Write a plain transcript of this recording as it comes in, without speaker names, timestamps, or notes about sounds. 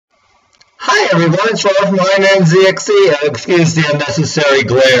Hi everyone, it's Rob from Iron ZXC. Excuse the unnecessary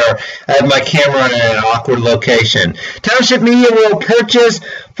glare. I have my camera in an awkward location. Township Media will purchase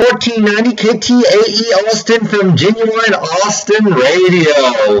 1490 KTAE Austin from Genuine Austin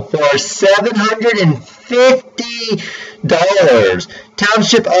Radio for $750.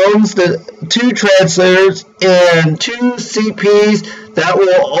 Township owns the 2 translators and 2 CPs that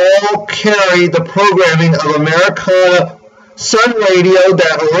will all carry the programming of Americana Sun Radio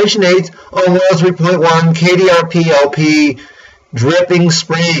that originates on 103.1 KDRP LP Dripping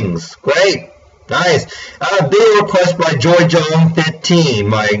Springs. Great. Nice. Video request by Joy John 15,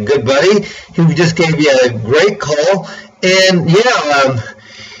 my good buddy, who just gave you a great call. And yeah,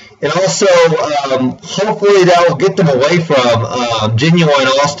 and also hopefully that will get them away from Genuine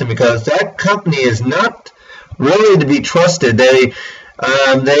Austin, because that company is not really to be trusted. They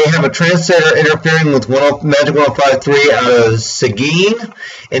have a translator interfering with Magic 105.3 out of Seguin,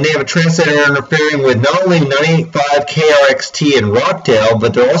 and they have a translator interfering with not only 98.5 KRXT in Rockdale,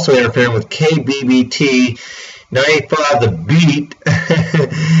 but they're also interfering with KBBT 98.5 The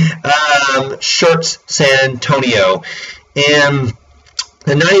Beat, Shirts San Antonio. And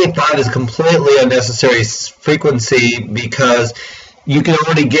the 98.5 is completely unnecessary frequency because you can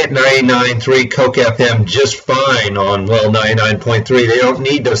already get 99.3 Coke FM just fine on, well, 99.3. They don't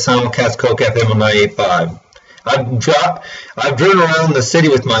need to simulcast Coke FM on 98.5. I've driven around the city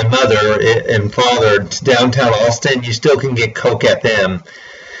with my mother and father to downtown Austin. You still can get Coke FM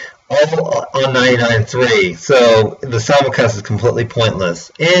all on 99.3. So the simulcast is completely pointless.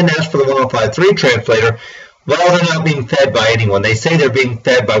 And as for the 105.3 translator, well, they're not being fed by anyone. They say they're being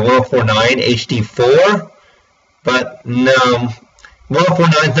fed by 104.9 HD4, but no.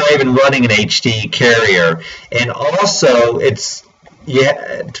 104.9 is not even running an HD carrier, and also to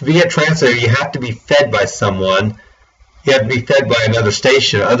be a translator, you have to be fed by someone. You have to be fed by another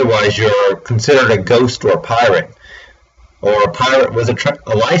station, otherwise you're considered a ghost or a pirate, or a pirate with a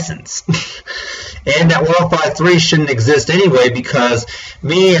license. And that 105.3 shouldn't exist anyway, because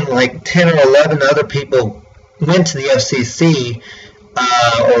me and like 10 or 11 other people went to the FCC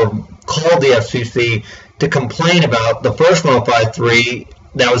or called the FCC to complain about the first 105.3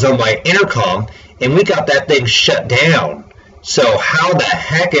 that was on my intercom, and we got that thing shut down. So how the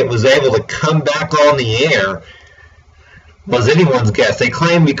heck it was able to come back on the air was anyone's guess. They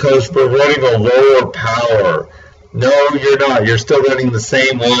claim because we're running a lower power. No, you're not. You're still running the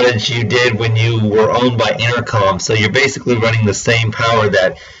same wattage you did when you were owned by Intercom. So you're basically running the same power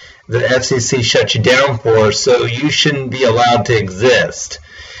that the FCC shut you down for, so you shouldn't be allowed to exist.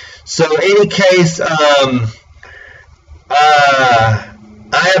 So in any case, I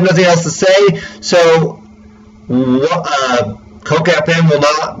have nothing else to say. So Coke FM will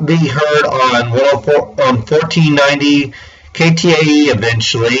not be heard on 1490 KTAE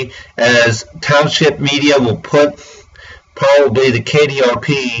eventually, as Township Media will put probably the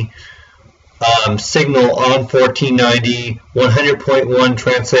KDRP signal on 1490, 100.1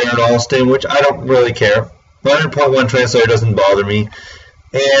 translator in Austin, which I don't really care. 100.1 translator doesn't bother me.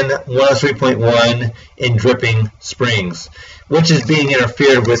 And 103.1 in Dripping Springs, which is being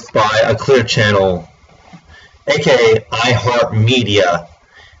interfered with by a Clear Channel, aka iHeartMedia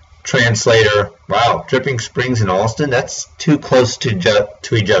translator. Wow, Dripping Springs in Austin? That's too close to each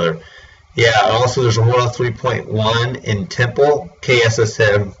other. Yeah, also there's a 103.1 in Temple,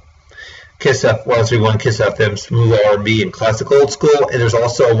 KSSM, KSF 103.1, Kiss FM, Smooth R&B, and Classic Old School. And there's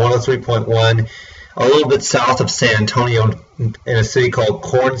also a 103.1 a little bit south of San Antonio in a city called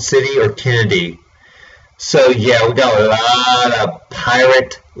Corn City or Kennedy. So yeah, we got a lot of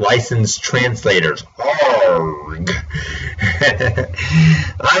pirate licensed translators. Arrgh.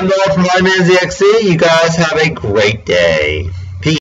 I'm Noel from ZXC. You guys have a great day.